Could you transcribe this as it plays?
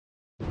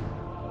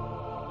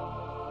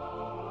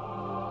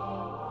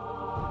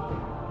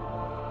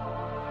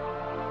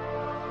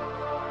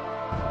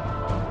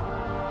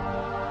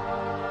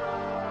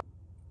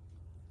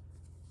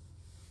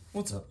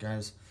What's up,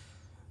 guys?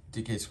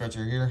 DK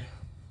Scratcher here.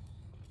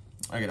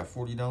 I got a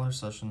 $40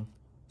 session,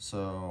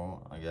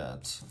 so I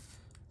got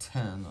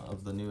 10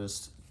 of the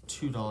newest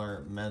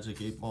 $2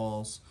 Magic 8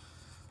 balls.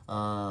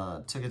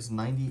 Tickets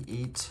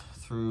 98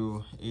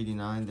 through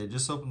 89. They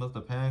just opened up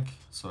the pack,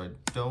 so I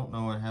don't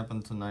know what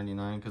happened to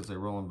 99 because they're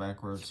rolling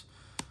backwards.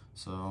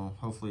 So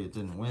hopefully it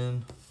didn't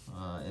win.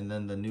 And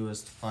then the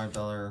newest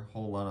 $5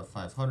 whole lot of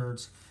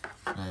 500s.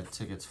 I have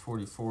tickets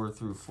 44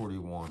 through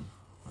 41.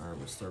 All right,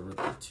 we'll start with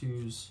the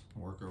twos,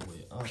 work our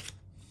way up.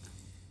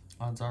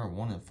 Odds are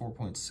 1 in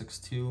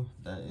 4.62.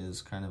 That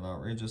is kind of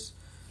outrageous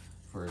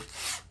for a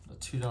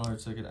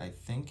 $2 ticket, I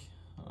think.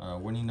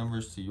 Winning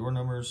numbers to your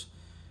numbers.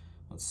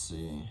 Let's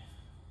see.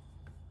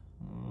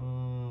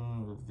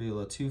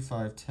 Reveal a 2,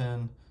 5,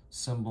 10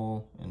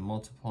 symbol and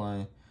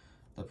multiply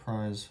the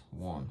prize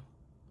 1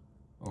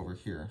 over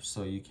here.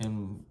 So you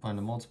can find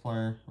a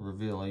multiplier,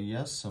 reveal a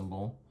yes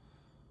symbol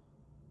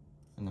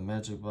in the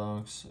magic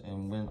box,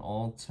 and win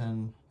all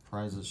 10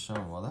 prizes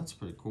shown. Well, that's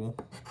pretty cool.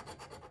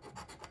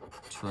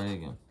 Try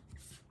again.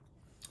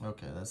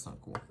 Okay, that's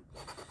not cool.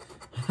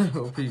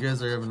 Hope you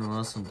guys are having an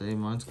awesome day.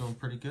 Mine's going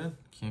pretty good.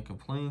 Can't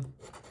complain.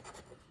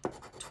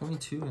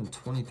 22 and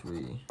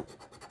 23.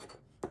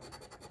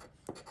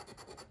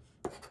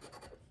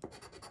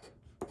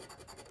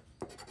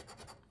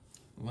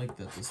 I like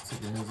that this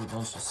ticket has a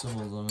bunch of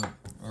symbols on it,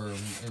 or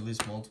at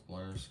least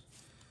multipliers.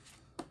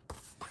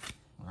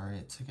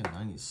 Alright, ticket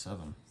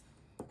 97.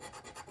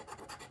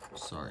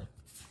 Sorry.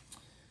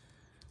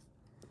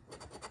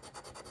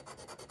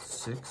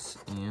 6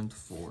 and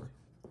 4.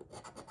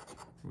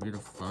 We're gonna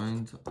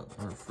find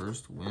our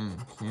first win,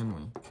 can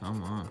we?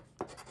 Come on.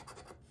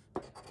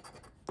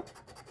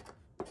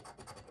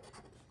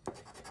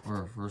 Or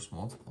our first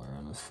multiplier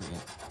on this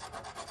ticket.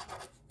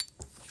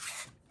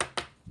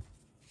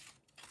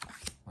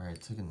 Alright,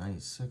 ticket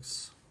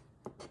 96.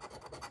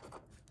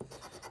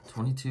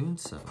 22 and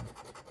 7.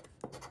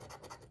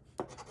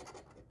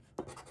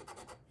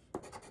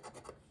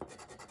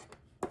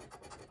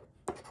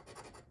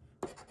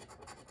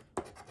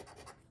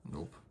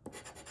 Nope.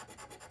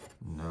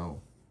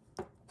 No.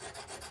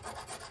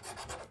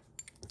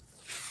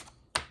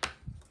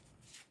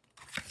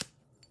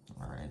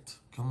 Alright,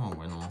 come on,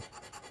 win all.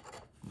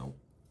 Nope.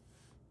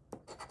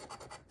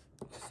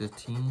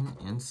 15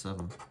 and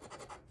 7.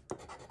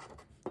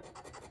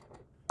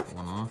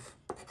 One off.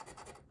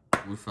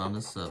 We found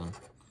a 7.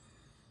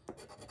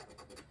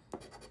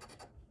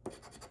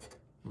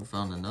 We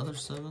found another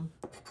 7.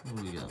 What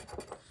do we got?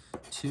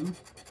 2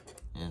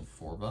 and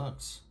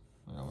 $4.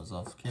 I was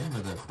off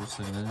camera there for a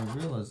second. I didn't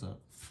realize that.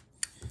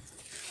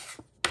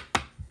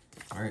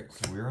 Alright,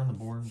 so we're on the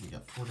board. We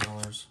got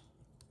 $4.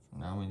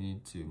 Now we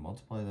need to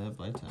multiply that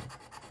by 10.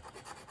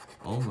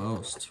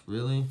 Almost.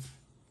 Really?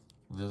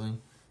 Really?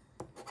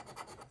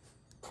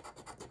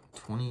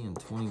 20 and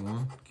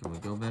 21. Can we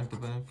go back to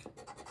back?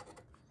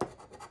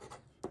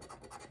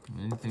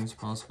 Anything's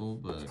possible,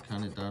 but I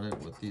kind of doubt it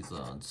with these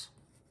odds.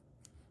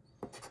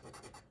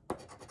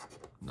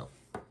 No.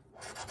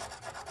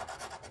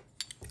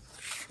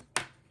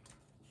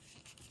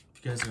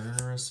 If you guys are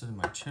interested in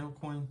my channel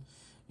coin,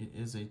 it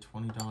is a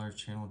 $20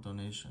 channel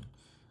donation.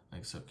 I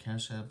accept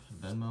Cash App,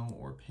 Venmo,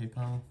 or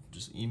PayPal.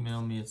 Just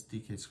email me. It's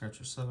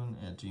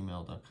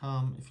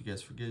dkscratcher7@gmail.com. If you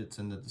guys forget, it's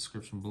in the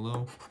description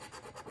below.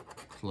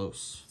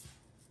 Close.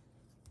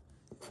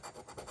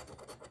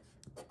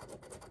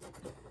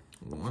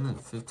 1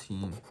 and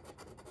 15.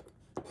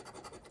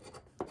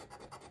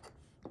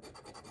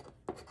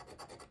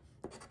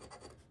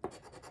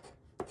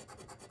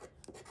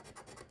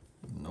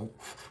 Nope.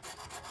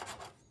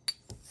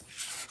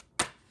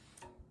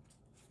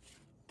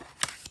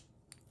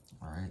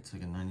 Alright,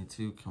 ticket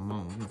 92. Come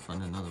on, we're gonna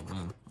find another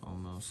win.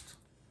 Almost.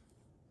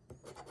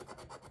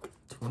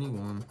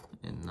 21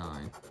 and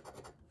 9.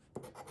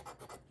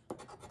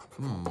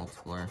 Come on,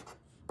 multiplier.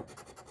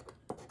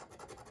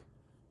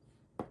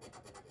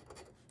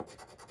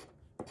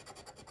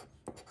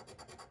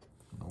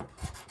 Nope.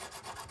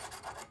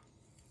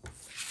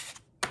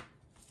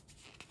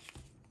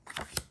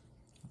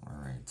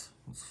 Alright,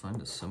 let's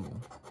find a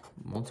symbol.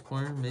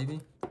 Multiplier,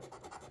 maybe?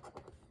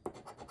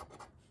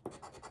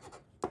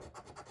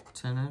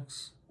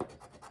 10x?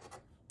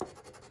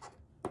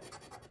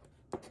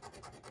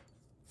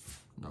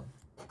 No.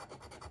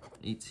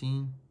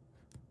 18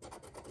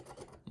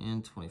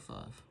 and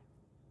 25.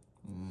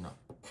 No.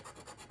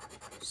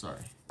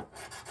 Sorry.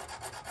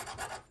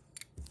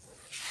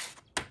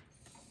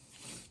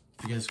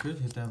 If you guys could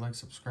hit that like,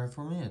 subscribe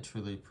for me. I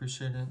truly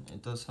appreciate it.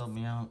 It does help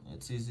me out.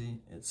 It's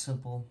easy, it's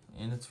simple,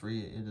 and it's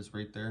free. It is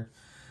right there.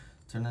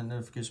 Turn that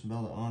notification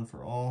bell on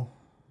for all.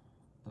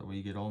 That way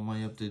you get all my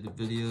updated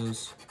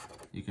videos.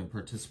 You can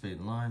participate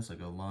in lives. I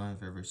go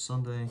live every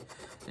Sunday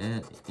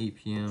at 8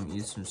 p.m.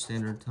 Eastern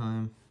Standard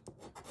Time.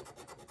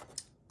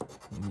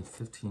 We need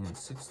 15 and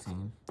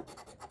 16.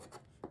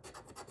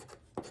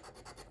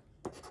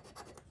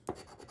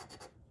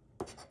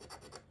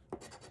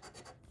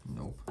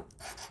 Nope.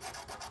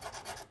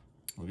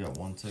 We got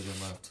one ticket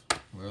left.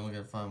 We're only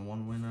gonna find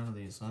one win out of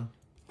these, huh?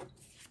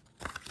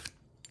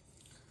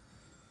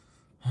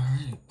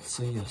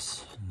 say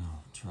yes. No,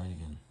 try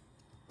again.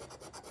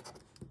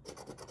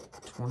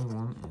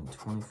 21 and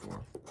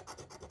 24.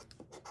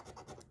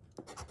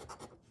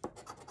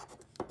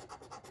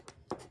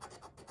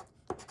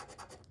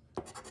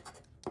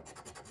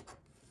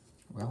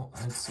 Well,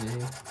 I'd say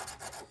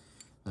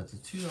that the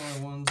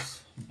 $2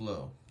 ones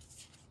blow.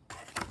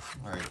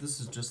 Alright, this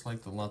is just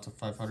like the LOTTA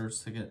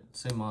 500s ticket.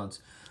 Same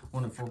odds.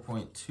 1 at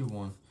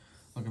 4.21.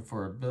 Looking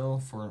for a bill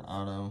for an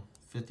auto.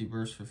 50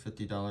 bursts for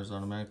 $50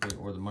 automatically,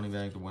 or the money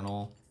bag to win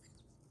all.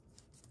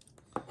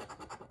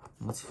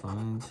 Let's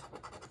find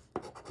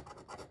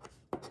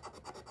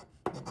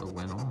the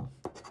win all.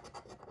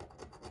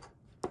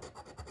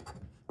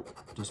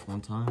 Just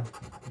one time.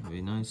 That'd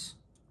be nice.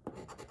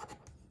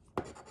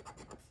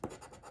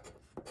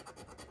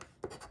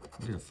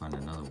 We gotta find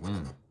another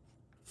win.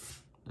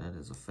 That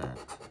is a fact.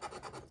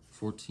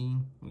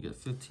 14, we get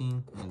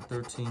 15 and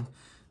 13,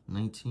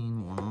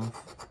 19, one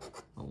off,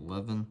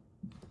 11,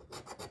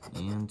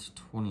 and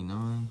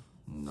 29,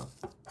 no.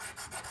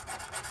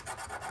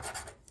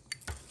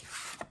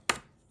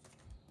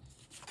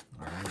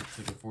 Alright,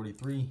 ticket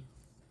 43.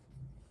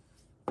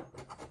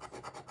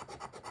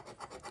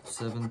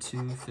 7,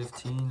 2,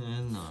 15,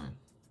 and 9.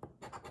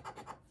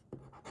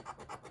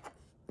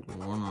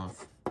 One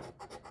off.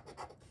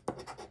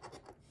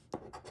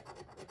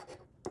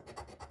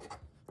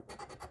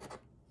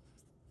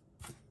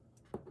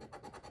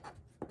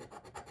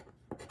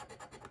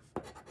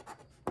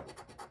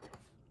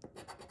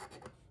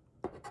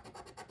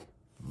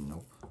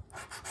 Nope.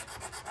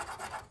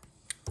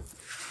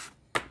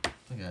 I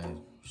think I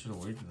should have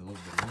waited a little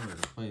bit longer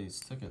to play these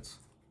tickets.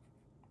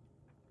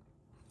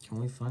 Can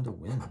we find a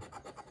win?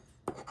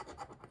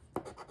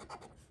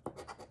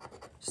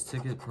 This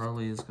ticket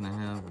probably is going to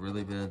have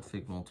really bad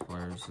fake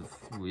multipliers.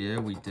 Yeah,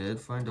 we did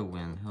find a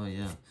win. Hell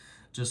yeah.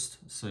 Just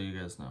so you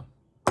guys know.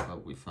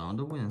 But we found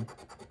a win.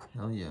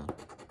 Hell yeah.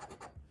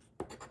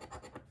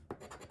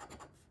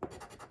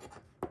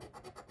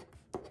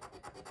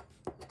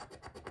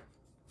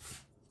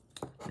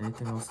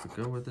 Anything else to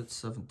go with it?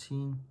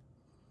 17,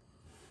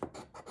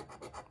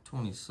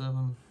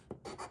 27,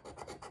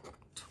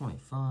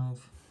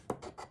 25,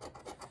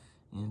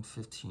 and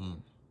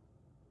 15.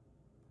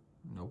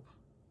 Nope.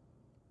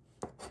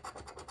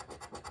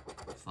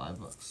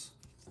 $5.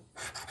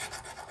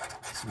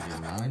 So we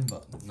get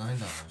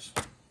 $9.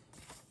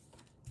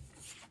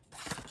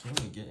 Can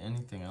we get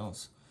anything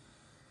else?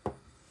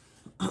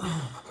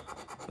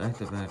 Back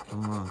to back,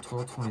 come on.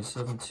 12,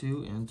 27,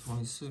 2, and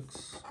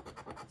 26.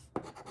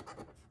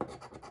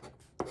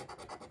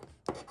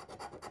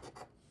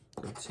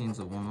 13's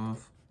a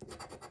one-off.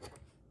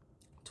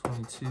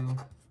 22,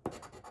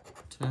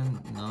 10,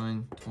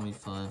 9,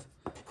 25,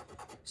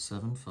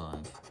 7,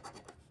 5,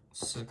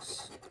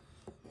 6,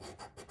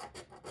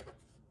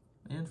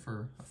 and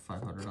for a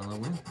 $500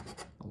 win,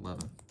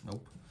 11.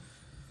 Nope.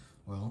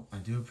 Well, I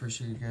do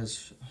appreciate you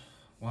guys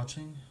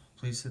watching.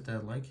 Please hit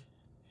that like,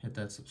 hit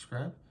that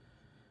subscribe,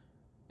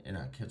 and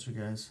I'll catch you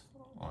guys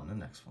on the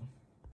next one.